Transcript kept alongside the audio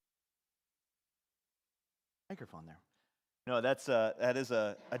Microphone there. No, that is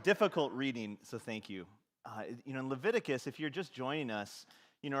a difficult reading, so thank you. In Leviticus, if you're just joining us,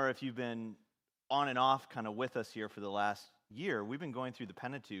 or if you've been on and off kind of with us here for the last year, we've been going through the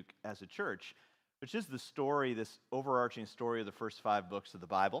Pentateuch as a church, which is the story, this overarching story of the first 5 books of the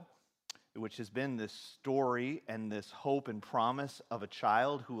Bible, which has been this story and this hope and promise of a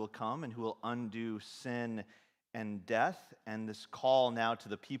child who will come and who will undo sin and death, and this call now to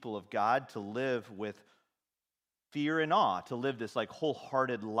the people of God to live with fear and awe, to live this like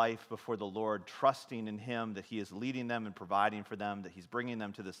wholehearted life before the Lord, trusting in Him that He is leading them and providing for them, that He's bringing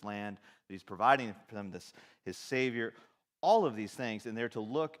them to this land, that He's providing for them His Savior, all of these things, and they're to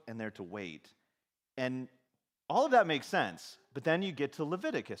look and they're to wait. And all of that makes sense, but then you get to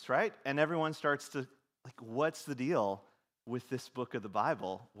Leviticus, right? And everyone starts to, what's the deal with this book of the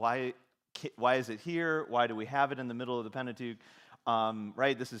Bible? Why is it here? Why do we have it in the middle of the Pentateuch?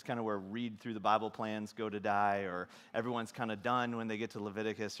 Right? This is kind of where read through the Bible plans go to die, or everyone's kind of done when they get to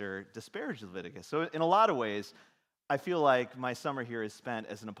Leviticus or disparage Leviticus. So in a lot of ways, I feel like my summer here is spent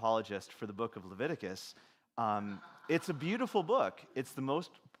as an apologist for the book of Leviticus. It's a beautiful book. It's the most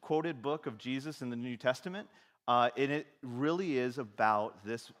quoted book of Jesus in the New Testament. And it really is about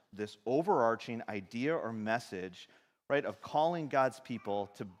this overarching idea or message, right, of calling God's people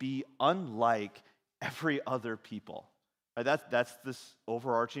to be unlike every other people. Right, that's this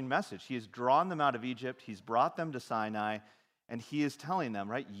overarching message. He has drawn them out of Egypt. He's brought them to Sinai, and He is telling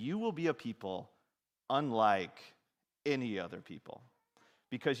them, right, you will be a people unlike any other people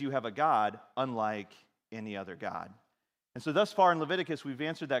because you have a God unlike any other God. And so thus far in Leviticus, we've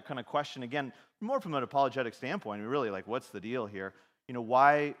answered that kind of question again, more from an apologetic standpoint. We're really like, what's the deal here?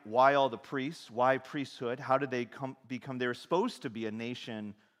 Why all the priests? Why priesthood? How did they become? They were supposed to be a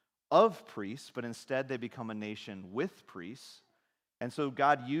nation of priests, but instead they become a nation with priests. And so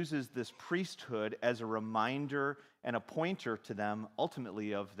God uses this priesthood as a reminder and a pointer to them,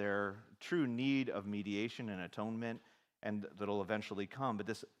 ultimately, of their true need of mediation and atonement, and that'll eventually come. But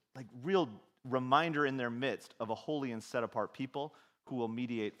this real reminder in their midst of a holy and set apart people who will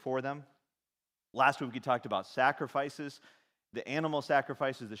mediate for them. Last week we talked about sacrifices, the animal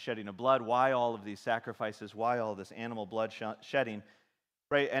sacrifices, the shedding of blood. Why all of these sacrifices? Why all this animal blood shedding?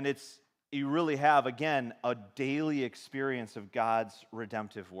 Right, and you really have, again, a daily experience of God's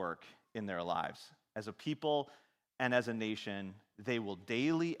redemptive work in their lives. As a people and as a nation, they will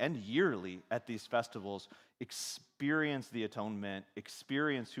daily and yearly at these festivals experience the atonement,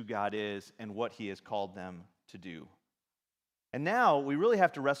 experience who God is and what He has called them to do. And now we really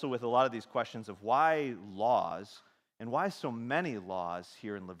have to wrestle with a lot of these questions of why laws and why so many laws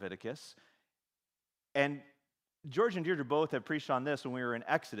here in Leviticus. And George and Deirdre both have preached on this when we were in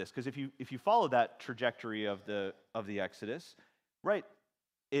Exodus, because if you follow that trajectory of the Exodus, right,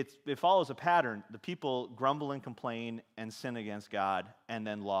 it follows a pattern. The people grumble and complain and sin against God, and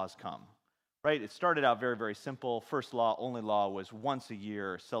then laws come. Right? It started out very, very simple. First law, only law was once a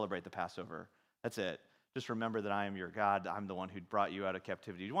year, celebrate the Passover. That's it. Just remember that I am your God. I'm the one who brought you out of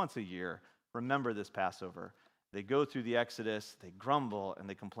captivity. Once a year, remember this Passover. They go through the Exodus, they grumble and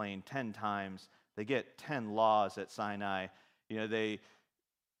they complain 10 times. They get 10 laws at Sinai. The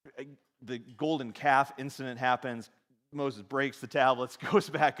golden calf incident happens. Moses breaks the tablets, goes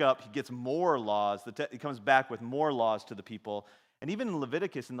back up. He gets more laws. He comes back with more laws to the people. And even in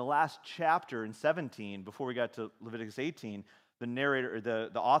Leviticus, in the last chapter in 17, before we got to Leviticus 18, the narrator, or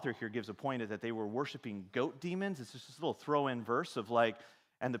the author here gives a point that they were worshiping goat demons. It's just this little throw-in verse of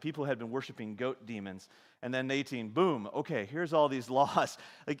and the people had been worshiping goat demons. And then 18, boom, okay, here's all these laws.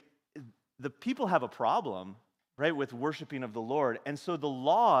 The people have a problem, right, with worshiping of the Lord. And so the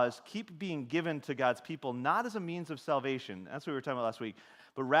laws keep being given to God's people, not as a means of salvation. That's what we were talking about last week.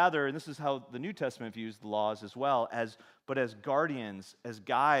 But rather, and this is how the New Testament views the laws as well, but as guardians, as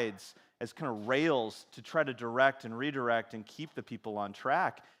guides, as kind of rails to try to direct and redirect and keep the people on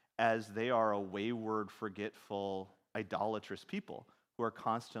track, as they are a wayward, forgetful, idolatrous people who are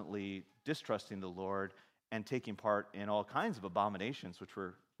constantly distrusting the Lord and taking part in all kinds of abominations, which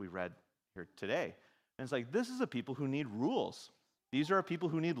we read here today. And it's this is a people who need rules. These are a people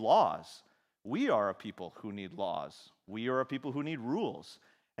who need laws. We are a people who need laws. We are a people who need rules.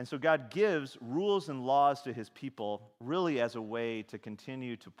 And so God gives rules and laws to His people really as a way to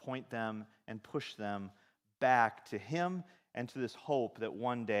continue to point them and push them back to Him and to this hope that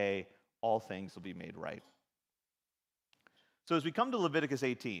one day all things will be made right. So as we come to Leviticus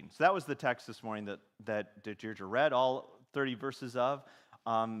 18, so that was the text this morning that Deirdre read, all 30 verses of.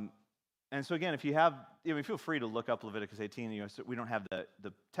 And so again, if you have, feel free to look up Leviticus 18. So we don't have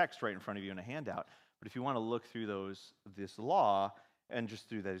the text right in front of you in a handout, but if you want to look through this law and just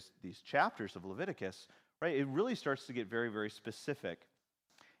through these chapters of Leviticus, right? It really starts to get very, very specific.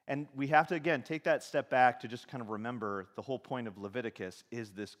 And we have to, again, take that step back to just kind of remember the whole point of Leviticus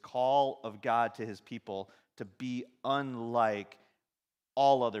is this call of God to his people to be unlike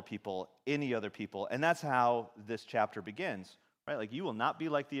all other people, any other people. And that's how this chapter begins, right? Like, you will not be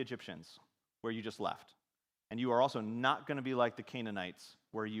like the Egyptians where you just left. And you are also not going to be like the Canaanites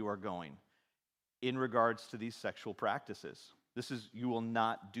where you are going in regards to these sexual practices. You will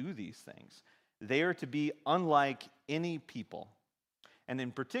not do these things. They are to be unlike any people. And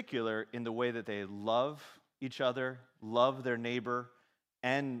in particular, in the way that they love each other, love their neighbor,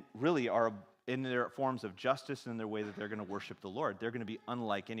 and really are in their forms of justice and in their way that they're going to worship the Lord. They're going to be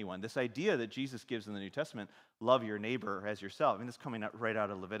unlike anyone. This idea that Jesus gives in the New Testament, love your neighbor as yourself, I mean, this is coming right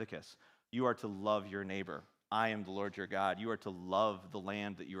out of Leviticus. You are to love your neighbor. I am the Lord your God. You are to love the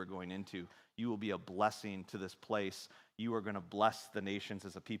land that you are going into. You will be a blessing to this place. You are going to bless the nations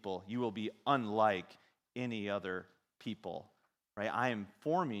as a people. You will be unlike any other people, right? I am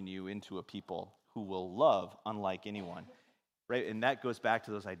forming you into a people who will love unlike anyone. Right? And that goes back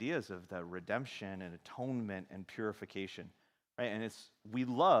to those ideas of the redemption and atonement and purification. Right? And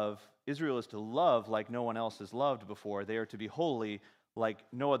Israel is to love like no one else has loved before. They are to be holy like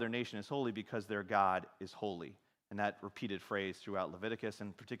no other nation is holy because their God is holy. And that repeated phrase throughout Leviticus,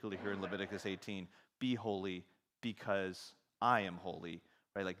 and particularly here in Leviticus 18, be holy because I am holy.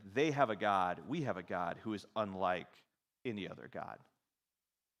 Right? Like, they have a God, we have a God who is unlike any other God,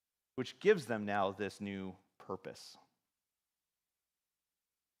 which gives them now this new purpose.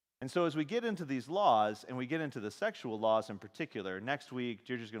 And so as we get into these laws, and we get into the sexual laws in particular, next week,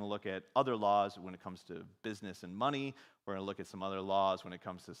 Giorgio's going to look at other laws when it comes to business and money. We're going to look at some other laws when it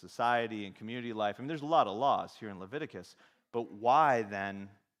comes to society and community life. I mean, there's a lot of laws here in Leviticus, but why then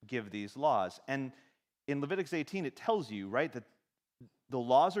give these laws? And in Leviticus 18, it tells you, right, that the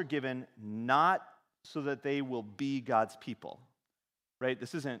laws are given not so that they will be God's people, right?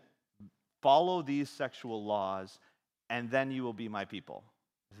 This isn't follow these sexual laws, and then you will be my people.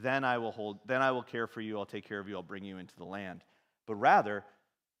 Then I will care for you, I'll take care of you, I'll bring you into the land. But rather,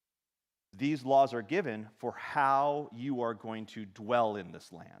 these laws are given for how you are going to dwell in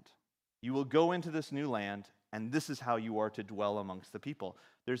this land. You will go into this new land, and this is how you are to dwell amongst the people.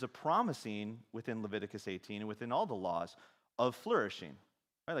 There's a promising within Leviticus 18 and within all the laws of flourishing.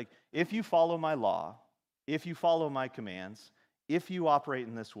 Right? Like, if you follow my law, if you follow my commands, if you operate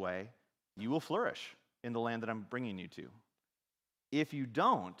in this way, you will flourish in the land that I'm bringing you to. If you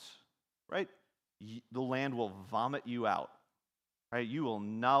don't, right, the land will vomit you out, right? You will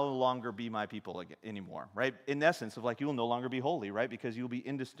no longer be my people anymore, right? In essence, of like, you will no longer be holy, right? Because you'll be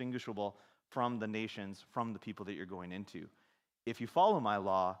indistinguishable from the nations, from the people that you're going into. If you follow my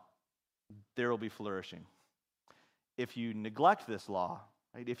law, there will be flourishing. If you neglect this law,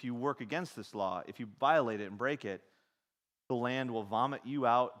 right, if you work against this law, if you violate it and break it, the land will vomit you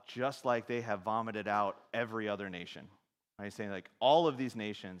out just like they have vomited out every other nation. He's saying, like, all of these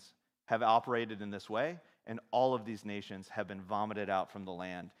nations have operated in this way, and all of these nations have been vomited out from the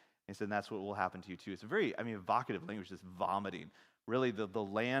land. And he said, that's what will happen to you too. It's a very, evocative language, this vomiting. Really, the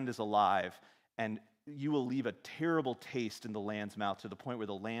land is alive, and you will leave a terrible taste in the land's mouth to the point where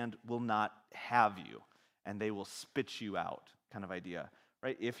the land will not have you, and they will spit you out, kind of idea,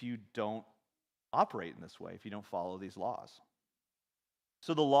 right? If you don't operate in this way, if you don't follow these laws.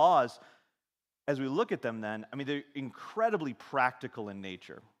 So the laws, as we look at them then, they're incredibly practical in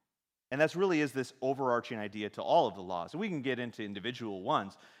nature. And that's really is this overarching idea to all of the laws. And we can get into individual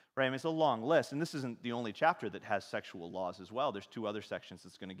ones, right? It's a long list. And this isn't the only chapter that has sexual laws as well. There's 2 other sections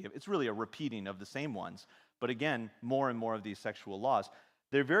it's going to give. It's really a repeating of the same ones. But again, more and more of these sexual laws.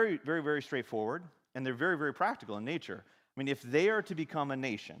 They're very, very, very straightforward, and they're very, very practical in nature. If they are to become a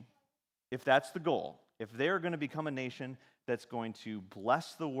nation, if that's the goal, if they're going to become a nation that's going to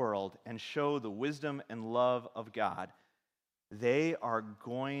bless the world and show the wisdom and love of God, they are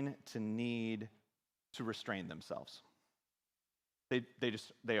going to need to restrain themselves.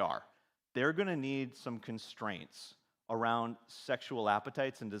 They are. They're going to need some constraints around sexual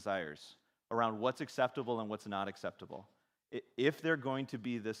appetites and desires, around what's acceptable and what's not acceptable. If they're going to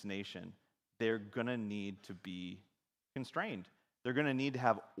be this nation, they're going to need to be constrained. They're going to need to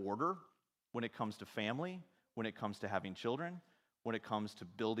have order when it comes to family, when it comes to having children, when it comes to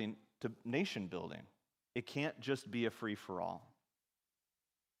building, to nation building. It can't just be a free-for-all.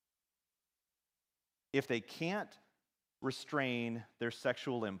 If they can't restrain their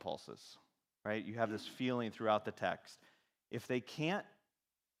sexual impulses, right? You have this feeling throughout the text. If they can't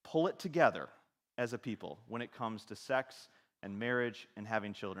pull it together as a people when it comes to sex and marriage and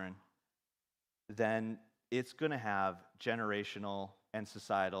having children, then it's going to have generational and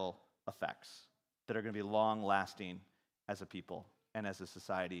societal effects. that are going to be long-lasting as a people and as a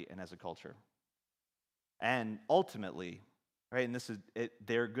society and as a culture. And ultimately, right, and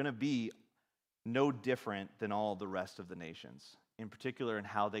they're going to be no different than all the rest of the nations, in particular in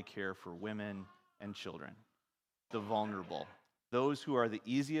how they care for women and children, the vulnerable, those who are the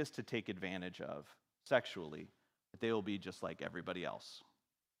easiest to take advantage of sexually, but they will be just like everybody else.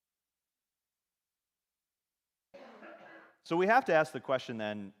 So we have to ask the question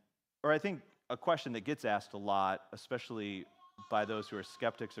then, or I think a question that gets asked a lot, especially by those who are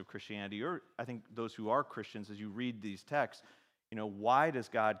skeptics of Christianity, or I think those who are Christians, as you read these texts, why does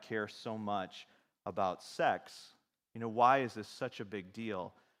God care so much about sex? Why is this such a big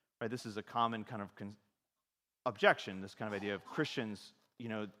deal? Right? This is a common kind of objection, this kind of idea of Christians,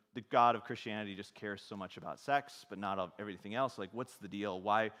 the God of Christianity just cares so much about sex, but not of everything else. Like, what's the deal?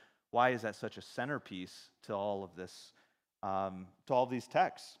 Why is that such a centerpiece to all of this, to all of these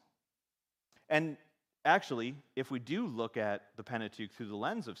texts? And actually, if we do look at the Pentateuch through the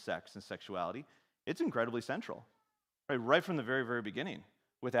lens of sex and sexuality, it's incredibly central. Right from the very, very beginning,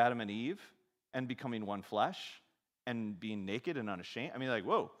 with Adam and Eve and becoming one flesh and being naked and unashamed. I mean, like,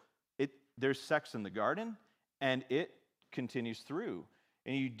 whoa, there's sex in the garden, and it continues through.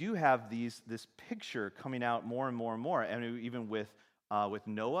 And you do have this picture coming out more and more and more, and even with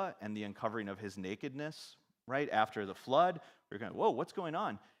Noah and the uncovering of his nakedness, right after the flood, we're going, whoa, what's going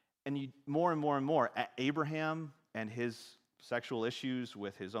on? And more and more and more, Abraham and his sexual issues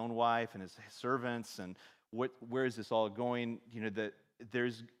with his own wife and his servants, and where is this all going? That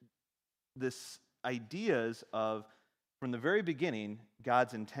there's this ideas of, from the very beginning,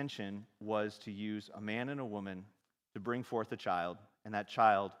 God's intention was to use a man and a woman to bring forth a child, and that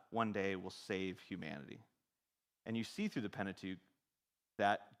child one day will save humanity. And you see through the Pentateuch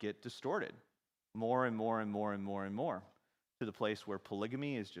that get distorted more and more and more and more and more, to the place where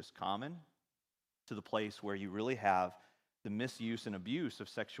polygamy is just common, to the place where you really have the misuse and abuse of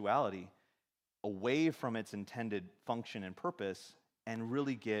sexuality away from its intended function and purpose, and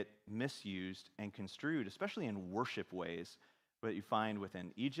really get misused and construed, especially in worship ways that you find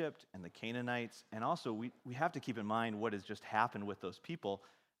within Egypt and the Canaanites. And also, we have to keep in mind what has just happened with those people,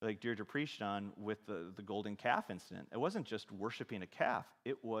 like Deirdre preached on with the golden calf incident. It wasn't just worshiping a calf,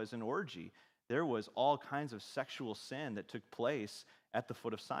 it was an orgy. There was all kinds of sexual sin that took place at the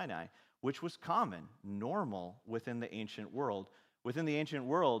foot of Sinai, which was common, normal within the ancient world. Within the ancient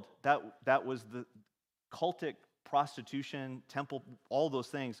world, that was the cultic prostitution, temple, all those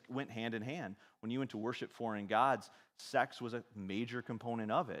things went hand in hand. When you went to worship foreign gods, sex was a major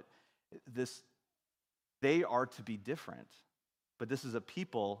component of it. They are to be different. But this is a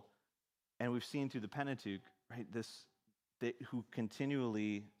people, and we've seen through the Pentateuch, right, who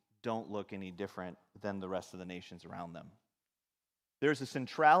continually don't look any different than the rest of the nations around them. There's a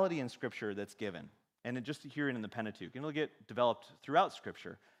centrality in Scripture that's given, and just here in the Pentateuch, and it'll get developed throughout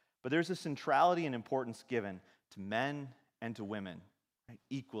Scripture, but there's a centrality and importance given to men and to women, right,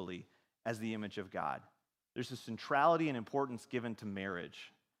 equally as the image of God. There's a centrality and importance given to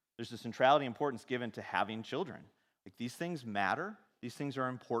marriage. There's a centrality and importance given to having children. Like, these things matter, these things are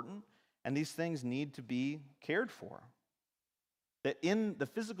important, and these things need to be cared for. That in the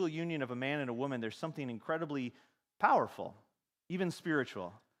physical union of a man and a woman, there's something incredibly powerful, even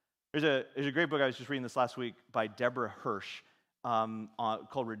spiritual. There's a great book I was just reading this last week by Deborah Hirsch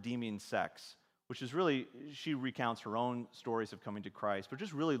called Redeeming Sex, which is really, she recounts her own stories of coming to Christ, but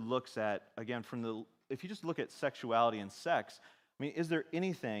just really looks at, again, if you just look at sexuality and sex, I mean, is there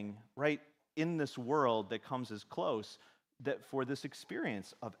anything right in this world that comes as close that for this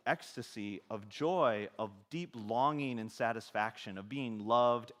experience of ecstasy, of joy, of deep longing and satisfaction, of being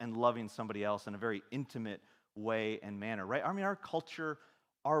loved and loving somebody else in a very intimate way and manner, right? I mean, our culture,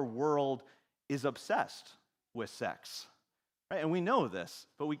 our world is obsessed with sex, right? And we know this,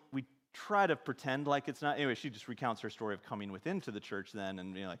 but we try to pretend like it's not. Anyway, she just recounts her story of coming within to the church then,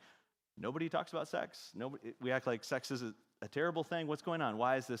 and like, nobody talks about sex. We act like sex is a terrible thing. What's going on?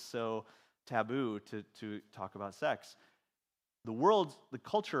 Why is this so taboo to talk about sex? The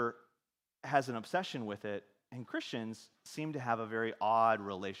culture has an obsession with it, and Christians seem to have a very odd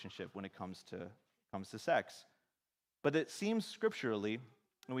relationship when it comes to sex. But it seems scripturally,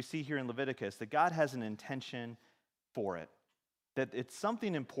 and we see here in Leviticus, that God has an intention for it, that it's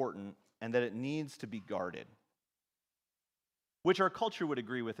something important and that it needs to be guarded, which our culture would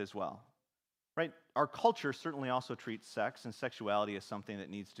agree with as well, right? Our culture certainly also treats sex and sexuality as something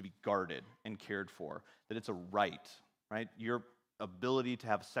that needs to be guarded and cared for, that it's a right, right? Your ability to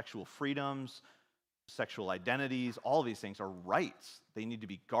have sexual freedoms, sexual identities, all these things are rights. They need to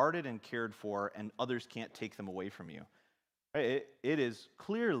be guarded and cared for, and others can't take them away from you. Right? It is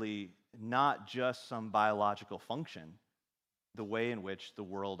clearly not just some biological function, the way in which the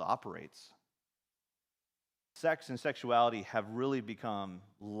world operates. Sex and sexuality have really become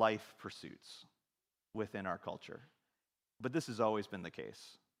life pursuits within our culture. But this has always been the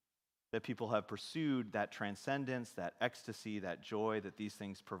case, that people have pursued that transcendence, that ecstasy, that joy that these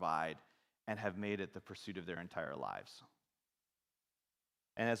things provide, and have made it the pursuit of their entire lives.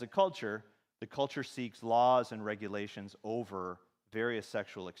 And as a culture, the culture seeks laws and regulations over various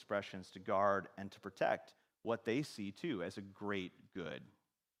sexual expressions to guard and to protect what they see too as a great good.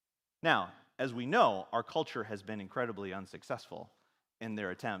 Now, as we know, our culture has been incredibly unsuccessful in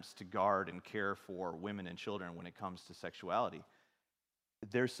their attempts to guard and care for women and children when it comes to sexuality.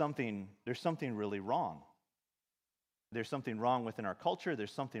 There's something really wrong. There's something wrong within our culture.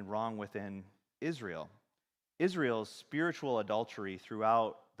 There's something wrong within Israel. Israel's spiritual adultery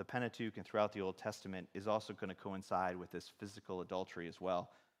throughout the Pentateuch and throughout the Old Testament is also going to coincide with this physical adultery as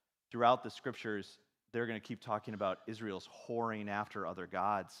well. Throughout the scriptures, they're going to keep talking about Israel's whoring after other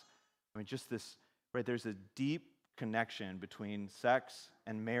gods. I mean, just this, right? There's a deep connection between sex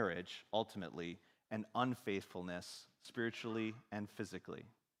and marriage, ultimately, and unfaithfulness, spiritually and physically,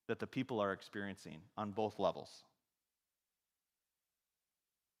 that the people are experiencing on both levels.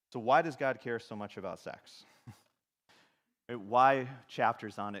 So why does God care so much about sex? Why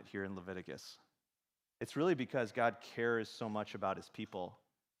chapters on it here in Leviticus? It's really because God cares so much about his people.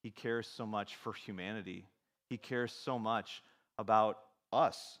 He cares so much for humanity. He cares so much about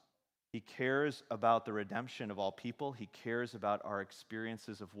us. He cares about the redemption of all people. He cares about our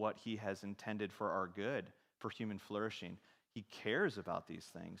experiences of what he has intended for our good, for human flourishing. He cares about these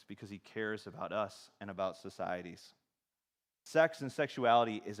things because he cares about us and about societies. Sex and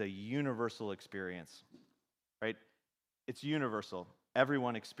sexuality is a universal experience, right? It's universal.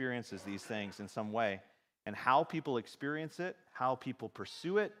 Everyone experiences these things in some way. And how people experience it, how people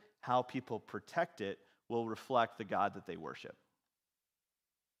pursue it, how people protect it will reflect the God that they worship.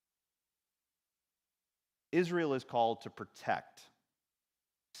 Israel is called to protect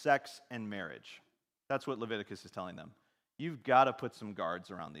sex and marriage. That's what Leviticus is telling them. You've got to put some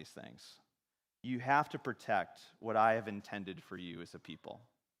guards around these things. You have to protect what I have intended for you as a people,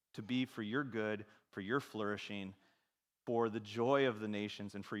 to be for your good, for your flourishing, for the joy of the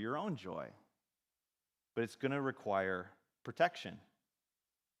nations, and for your own joy. But it's going to require protection.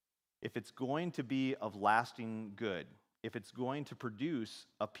 If it's going to be of lasting good, if it's going to produce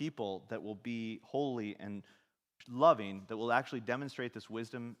a people that will be holy and loving, that will actually demonstrate this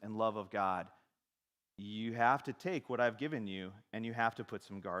wisdom and love of God, you have to take what I've given you and you have to put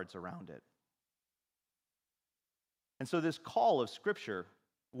some guards around it. And so this call of Scripture,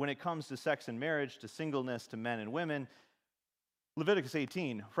 when it comes to sex and marriage, to singleness, to men and women, Leviticus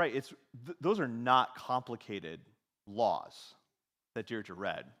 18, right, those are not complicated laws that Deirdre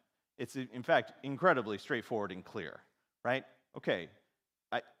read. It's, in fact, incredibly straightforward and clear, right? Okay,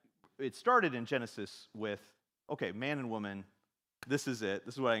 it started in Genesis with, okay, man and woman, this is it.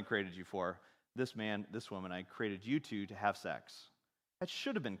 This is what I created you for. This man, this woman, I created you two to have sex. That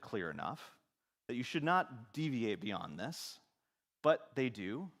should have been clear enough that you should not deviate beyond this, but they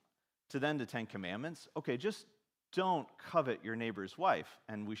do. To then the Ten Commandments, okay, just don't covet your neighbor's wife,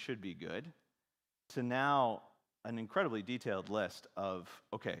 and we should be good. To now an incredibly detailed list of,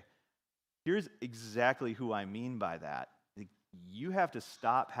 okay, here's exactly who I mean by that. You have to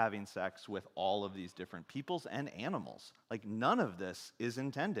stop having sex with all of these different peoples and animals. Like, none of this is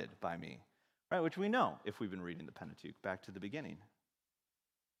intended by me, right? Which we know if we've been reading the Pentateuch back to the beginning.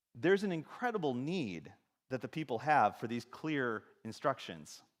 There's an incredible need that the people have for these clear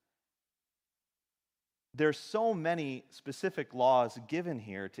instructions. There's so many specific laws given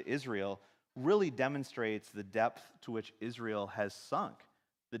here to Israel, really demonstrates the depth to which Israel has sunk,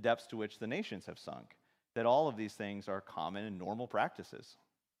 the depths to which the nations have sunk, that all of these things are common and normal practices.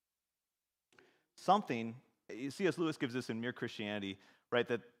 C.S. Lewis gives this in Mere Christianity, right,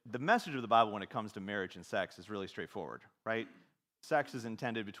 that the message of the Bible when it comes to marriage and sex is really straightforward, right? Sex is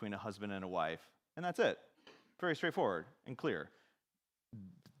intended between a husband and a wife, and that's it. Very straightforward and clear.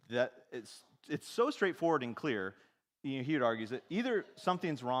 That it's so straightforward and clear, he would argue that either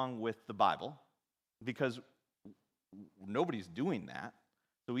something's wrong with the Bible, because nobody's doing that.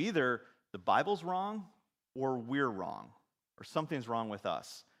 So either the Bible's wrong or we're wrong, or something's wrong with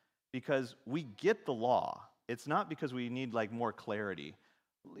us, because we get the law. It's not because we need like more clarity.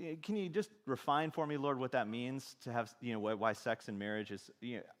 Can you just refine for me, Lord, what that means to have, why sex and marriage is,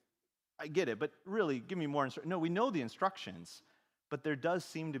 I get it, but really give me more instructions. No, we know the instructions, but there does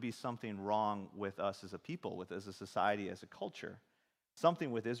seem to be something wrong with us as a people, as a society, as a culture,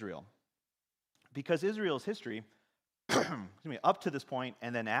 something with Israel. Because Israel's history excuse me, up to this point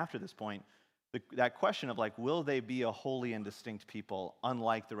and then after this point, that question of like, will they be a holy and distinct people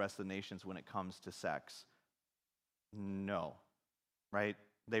unlike the rest of the nations when it comes to sex? No, right?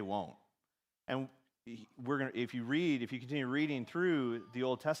 They won't. And if you continue reading through the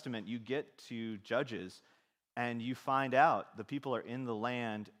Old Testament, you get to Judges, and you find out the people are in the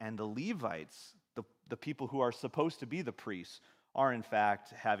land, and the Levites, the people who are supposed to be the priests, are in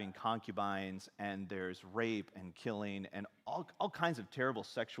fact having concubines, and there's rape and killing and all kinds of terrible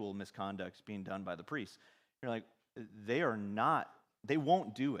sexual misconducts being done by the priests. You're like, they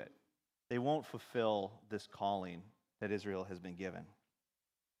won't do it. They won't fulfill this calling that Israel has been given.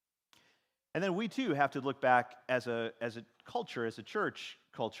 And then we too have to look back as a culture, as a church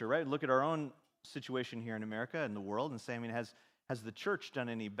culture, right? Look at our own situation here in America and the world and say, I mean, has the church done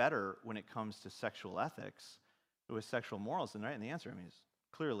any better when it comes to sexual ethics, with sexual morals? And right, and the answer, I mean, is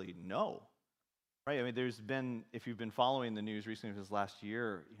clearly no. Right? I mean, there's been, if you've been following the news recently this last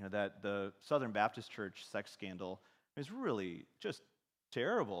year, you know, that the Southern Baptist Church sex scandal is really just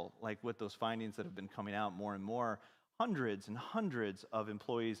terrible, like with those findings that have been coming out more and more. Hundreds and hundreds of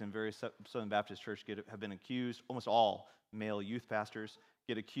employees in various Southern Baptist Church have been accused, almost all male youth pastors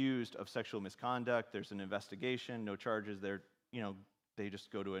get accused of sexual misconduct. There's an investigation, no charges. They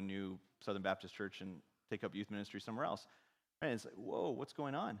just go to a new Southern Baptist Church and take up youth ministry somewhere else. Right? It's like, whoa, what's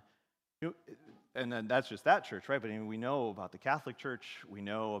going on? And then that's just that church, right? But I mean, we know about the Catholic Church. We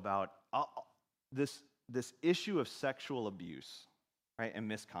know about this issue of sexual abuse, right, and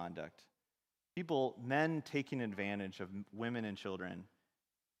misconduct. Men taking advantage of women and children.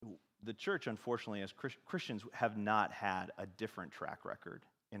 The church, unfortunately, as Christians, have not had a different track record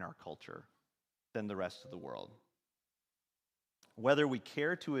in our culture than the rest of the world. Whether we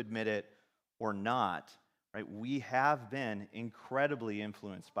care to admit it or not, right, we have been incredibly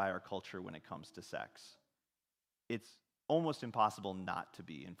influenced by our culture when it comes to sex. It's almost impossible not to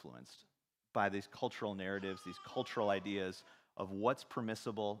be influenced by these cultural narratives, these cultural ideas of what's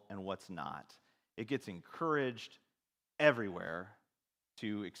permissible and what's not. It gets encouraged everywhere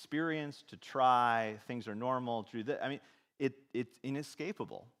to experience, to try. Things are normal. I mean, it's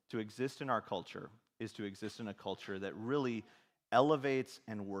inescapable. To exist in our culture is to exist in a culture that really elevates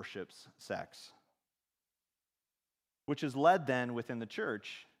and worships sex, which is led then within the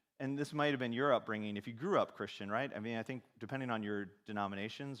church. And this might have been your upbringing if you grew up Christian, right? I mean, I think depending on your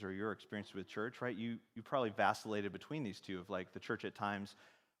denominations or your experience with church, right, you probably vacillated between these two of like the church at times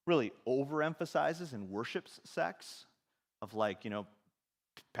really overemphasizes and worships sex, of like, you know,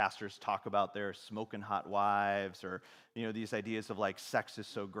 pastors talk about their smoking hot wives, or, you know, these ideas of like sex is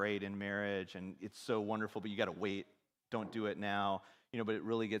so great in marriage and it's so wonderful, but you got to wait, don't do it now. You know, but it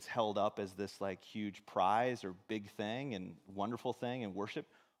really gets held up as this like huge prize or big thing and wonderful thing in worship.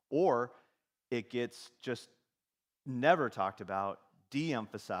 Or it gets just never talked about,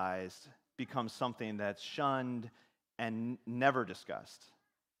 de-emphasized, becomes something that's shunned and never discussed.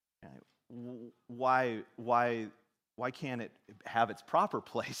 Why can't it have its proper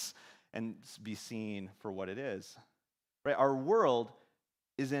place and be seen for what it is? Right? Our world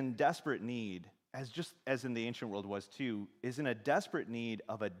is in desperate need, as in the ancient world was too, is in a desperate need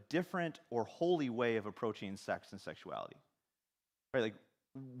of a different or holy way of approaching sex and sexuality. Right? Like,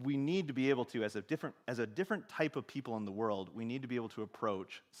 we need to be able to, as a different type of people in the world, we need to be able to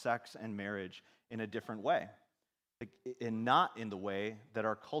approach sex and marriage in a different way, and not in the way that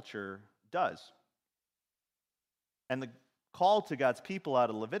our culture does. And the call to God's people out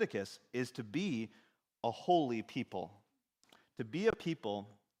of Leviticus is to be a holy people, to be a people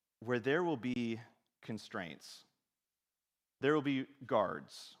where there will be constraints, there will be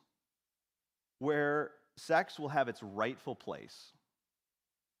guards, where sex will have its rightful place,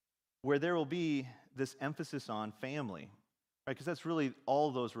 where there will be this emphasis on family, right? Because that's really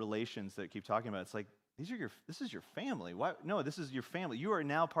all those relations that I keep talking about. It's like, this is your family. Why? No, this is your family. You are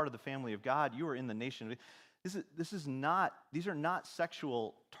now part of the family of God. You are in the nation. These are not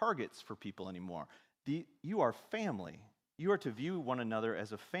sexual targets for people anymore. You are family. You are to view one another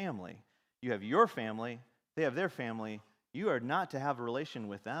as a family. You have your family, they have their family. You are not to have a relation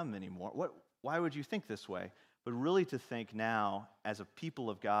with them anymore. Why would you think this way? But really to think now as a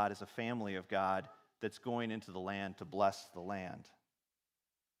people of God, as a family of God that's going into the land to bless the land.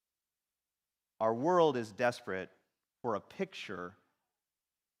 Our world is desperate for a picture,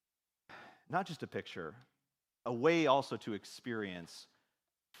 not just a picture, a way also to experience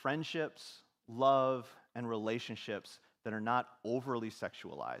friendships, love, and relationships that are not overly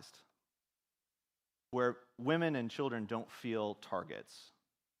sexualized, where women and children don't feel targets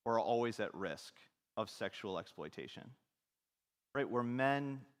or are always at risk of sexual exploitation, right? Where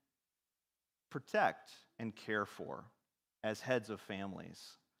men protect and care for as heads of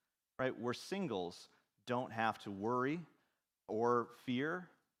families, right? Where singles don't have to worry or fear,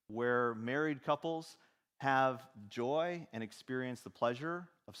 where married couples have joy and experience the pleasure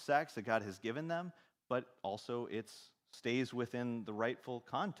of sex that God has given them, but also it stays within the rightful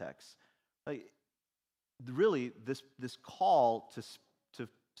context. Like, really, this call to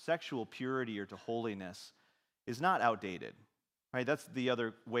sexual purity or to holiness is not outdated, right? That's the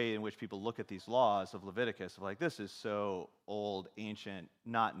other way in which people look at these laws of Leviticus, of like, this is so old, ancient,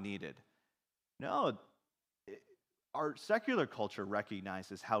 not needed. No, our secular culture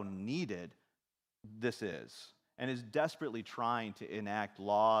recognizes how needed this is and is desperately trying to enact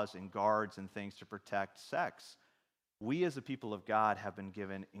laws and guards and things to protect sex. We as a people of God have been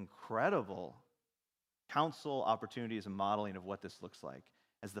given incredible counsel, opportunities, and modeling of what this looks like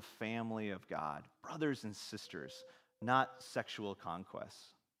as the family of God, brothers and sisters, not sexual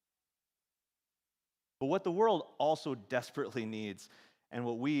conquests. But what the world also desperately needs, and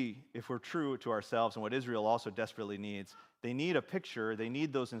what we, if we're true to ourselves, and what Israel also desperately needs, they need a picture, they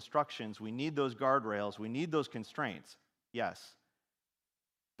need those instructions, we need those guardrails, we need those constraints, yes.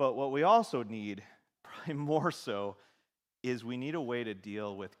 But what we also need, probably more so, is we need a way to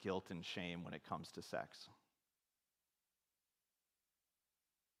deal with guilt and shame when it comes to sex.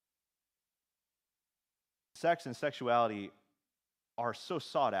 Sex and sexuality are so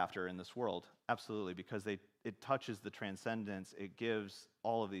sought after in this world, absolutely, because it touches the transcendence, it gives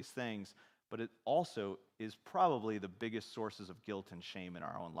all of these things, but it also is probably the biggest sources of guilt and shame in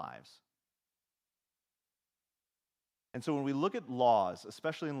our own lives. And so when we look at laws,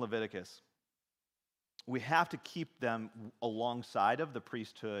 especially in Leviticus, we have to keep them alongside of the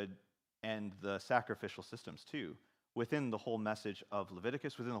priesthood and the sacrificial systems too, within the whole message of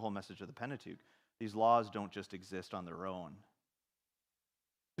Leviticus, within the whole message of the Pentateuch. These laws don't just exist on their own.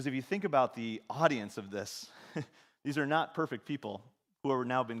 Because if you think about the audience of this, these are not perfect people who have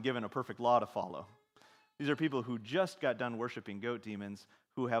now been given a perfect law to follow. These are people who just got done worshiping goat demons,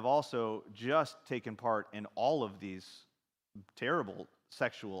 who have also just taken part in all of these terrible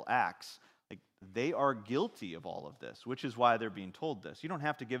sexual acts. Like, they are guilty of all of this, which is why they're being told this. You don't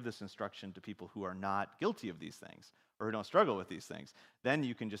have to give this instruction to people who are not guilty of these things or who don't struggle with these things. Then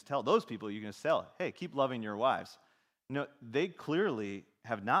you can just tell those people, you can just tell, hey, keep loving your wives. No, they clearly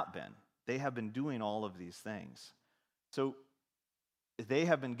have not been. They have been doing all of these things. So they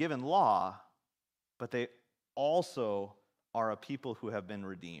have been given law, but they also are a people who have been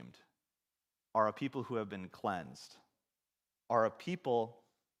redeemed, are a people who have been cleansed, are a people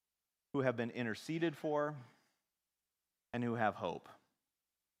who have been interceded for and who have hope.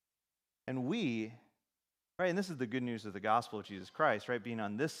 And we, right, and this is the good news of the gospel of Jesus Christ, right, being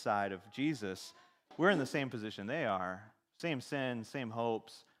on this side of Jesus, we're in the same position they are, same sin, same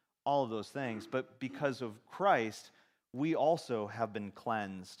hopes, all of those things, but because of Christ, we also have been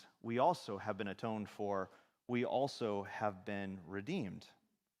cleansed, we also have been atoned for, we also have been redeemed,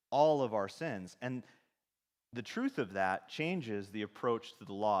 all of our sins. And the truth of that changes the approach to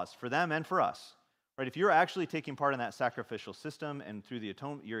the laws for them and for us. Right? If you're actually taking part in that sacrificial system and through the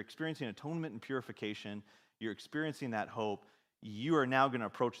atonement, you're experiencing atonement and purification, you're experiencing that hope, you are now going to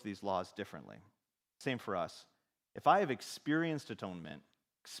approach these laws differently. Same for us. If I have experienced atonement,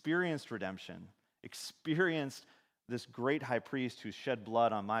 experienced redemption, experienced this great high priest who shed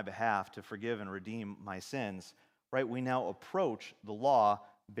blood on my behalf to forgive and redeem my sins, right, we now approach the law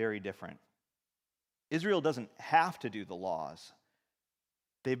very different. Israel doesn't have to do the laws.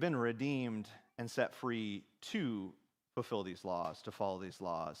 They've been redeemed and set free to fulfill these laws, to follow these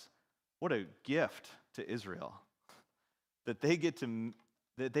laws. What a gift to Israel that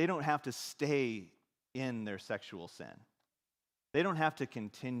they don't have to stay in their sexual sin. They don't have to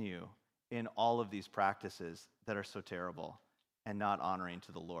continue in all of these practices that are so terrible and not honoring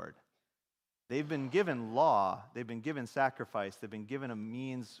to the Lord. They've been given law, they've been given sacrifice, they've been given a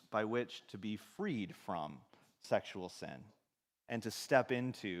means by which to be freed from sexual sin and to step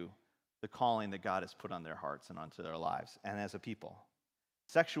into the calling that God has put on their hearts and onto their lives and as a people.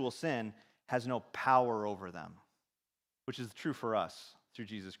 Sexual sin has no power over them, which is true for us through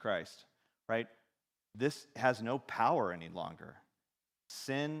Jesus Christ, right? This has no power any longer.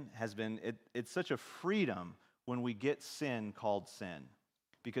 Sin has been, it's such a freedom when we get sin called sin,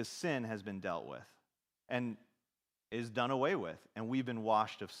 because sin has been dealt with and is done away with, and we've been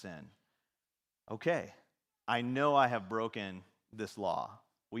washed of sin. Okay, I know I have broken this law.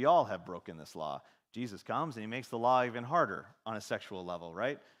 We all have broken this law. Jesus comes and he makes the law even harder on a sexual level,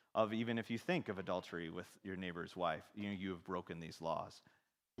 right? Of even if you think of adultery with your neighbor's wife, you have broken these laws.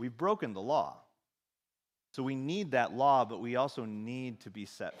 We've broken the law. So we need that law, but we also need to be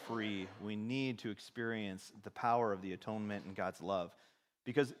set free. We need to experience the power of the atonement and God's love.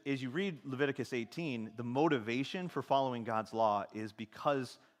 Because as you read Leviticus 18, the motivation for following God's law is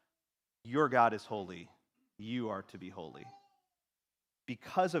because your God is holy. You are to be holy.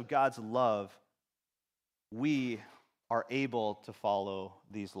 Because of God's love, we are able to follow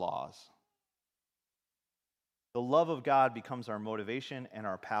these laws. The love of God becomes our motivation and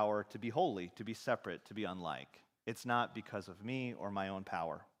our power to be holy, to be separate, to be unlike. It's not because of me or my own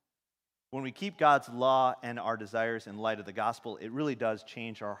power. When we keep God's law and our desires in light of the gospel, it really does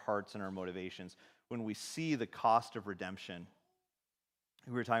change our hearts and our motivations. When we see the cost of redemption,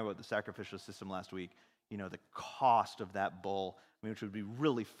 we were talking about the sacrificial system last week, the cost of that bull, which would be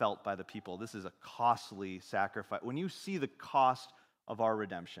really felt by the people. This is a costly sacrifice. When you see the cost of our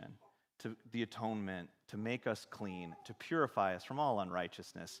redemption, to the atonement, to make us clean, to purify us from all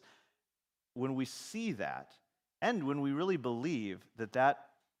unrighteousness, when we see that, and when we really believe that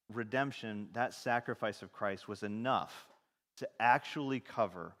redemption, that sacrifice of Christ was enough to actually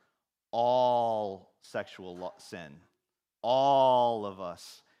cover all sexual sin, all of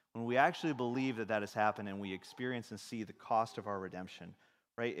us, when we actually believe that has happened and we experience and see the cost of our redemption,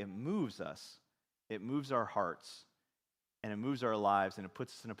 right, it moves us, it moves our hearts, and it moves our lives, and it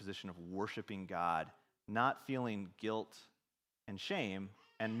puts us in a position of worshiping God, not feeling guilt and shame.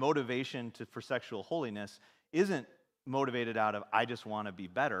 And motivation for sexual holiness isn't motivated out of, I just want to be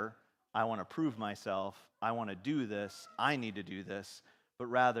better, I want to prove myself, I want to do this, I need to do this, but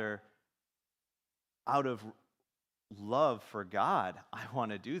rather out of love for God, I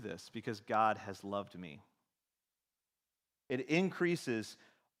want to do this because God has loved me. It increases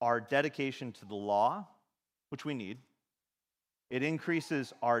our dedication to the law, which we need. It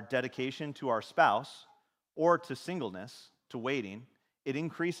increases our dedication to our spouse or to singleness, to waiting. It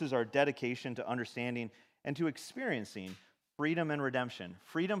increases our dedication to understanding and to experiencing freedom and redemption.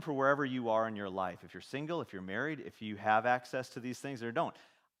 Freedom for wherever you are in your life. If you're single, if you're married, if you have access to these things or don't.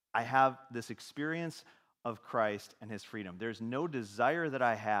 I have this experience of Christ and his freedom. There's no desire that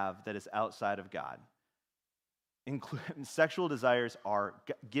I have that is outside of God. Sexual desires are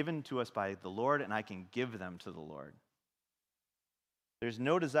given to us by the Lord, and I can give them to the Lord. There's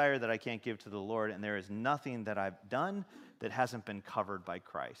no desire that I can't give to the Lord, and there is nothing that I've done that hasn't been covered by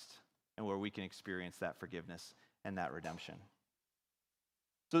Christ, and where we can experience that forgiveness and that redemption.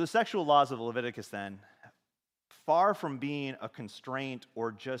 So the sexual laws of Leviticus then, far from being a constraint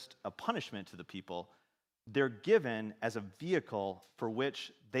or just a punishment to the people, they're given as a vehicle for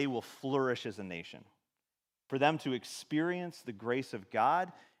which they will flourish as a nation, for them to experience the grace of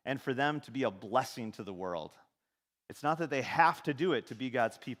God and for them to be a blessing to the world. It's not that they have to do it to be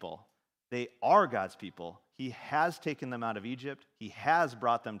God's people. They are God's people. He has taken them out of Egypt. He has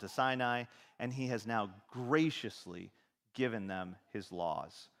brought them to Sinai, and he has now graciously given them his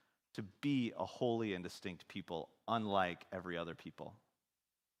laws to be a holy and distinct people, unlike every other people.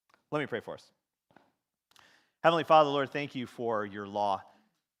 Let me pray for us. Heavenly Father, Lord, thank you for your law.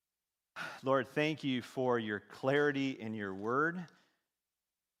 Lord, thank you for your clarity in your word.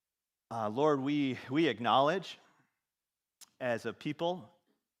 Lord, we acknowledge as a people,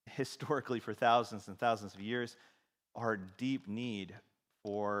 historically for thousands and thousands of years, our deep need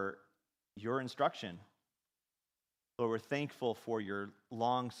for your instruction. Lord, we're thankful for your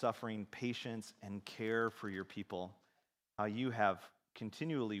long-suffering patience and care for your people, how you have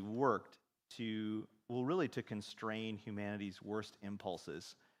continually worked to constrain humanity's worst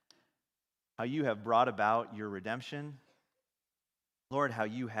impulses, how you have brought about your redemption. Lord, how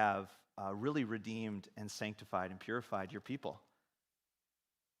you have really redeemed and sanctified and purified your people.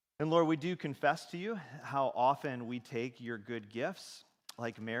 And Lord, we do confess to you how often we take your good gifts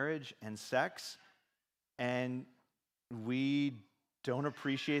like marriage and sex and we don't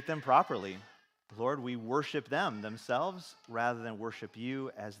appreciate them properly. Lord, we worship them themselves rather than worship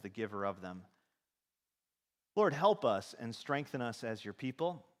you as the giver of them. Lord, help us and strengthen us as your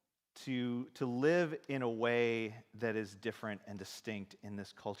people to live in a way that is different and distinct in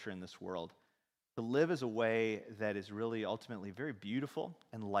this culture, in this world. To live as a way that is really ultimately very beautiful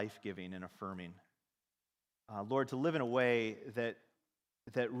and life-giving and affirming. Lord, to live in a way that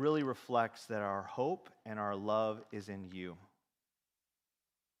really reflects that our hope and our love is in you.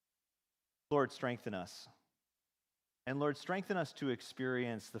 Lord, strengthen us. And Lord, strengthen us to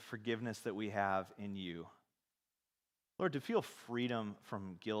experience the forgiveness that we have in you. Lord, to feel freedom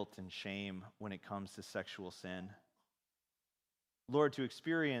from guilt and shame when it comes to sexual sin. Lord, to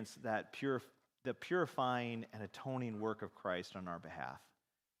experience the purifying and atoning work of Christ on our behalf.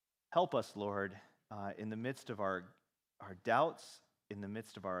 Help us, Lord, in the midst of our doubts, in the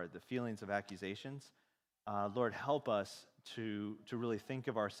midst of the feelings of accusations, Lord, help us to really think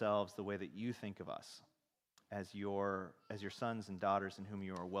of ourselves the way that you think of us, as your sons and daughters in whom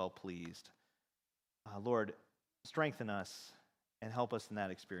you are well pleased. Lord, strengthen us and help us in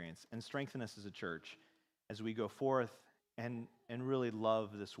that experience, and strengthen us as a church as we go forth and really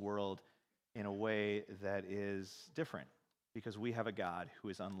love this world in a way that is different, because we have a God who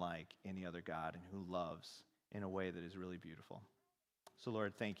is unlike any other God and who loves in a way that is really beautiful. So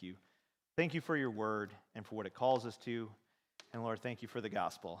Lord, thank you. Thank you for your word and for what it calls us to. And Lord, thank you for the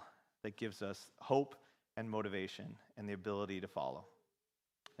gospel that gives us hope and motivation and the ability to follow.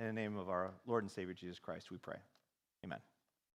 In the name of our Lord and Savior Jesus Christ, we pray. Amen.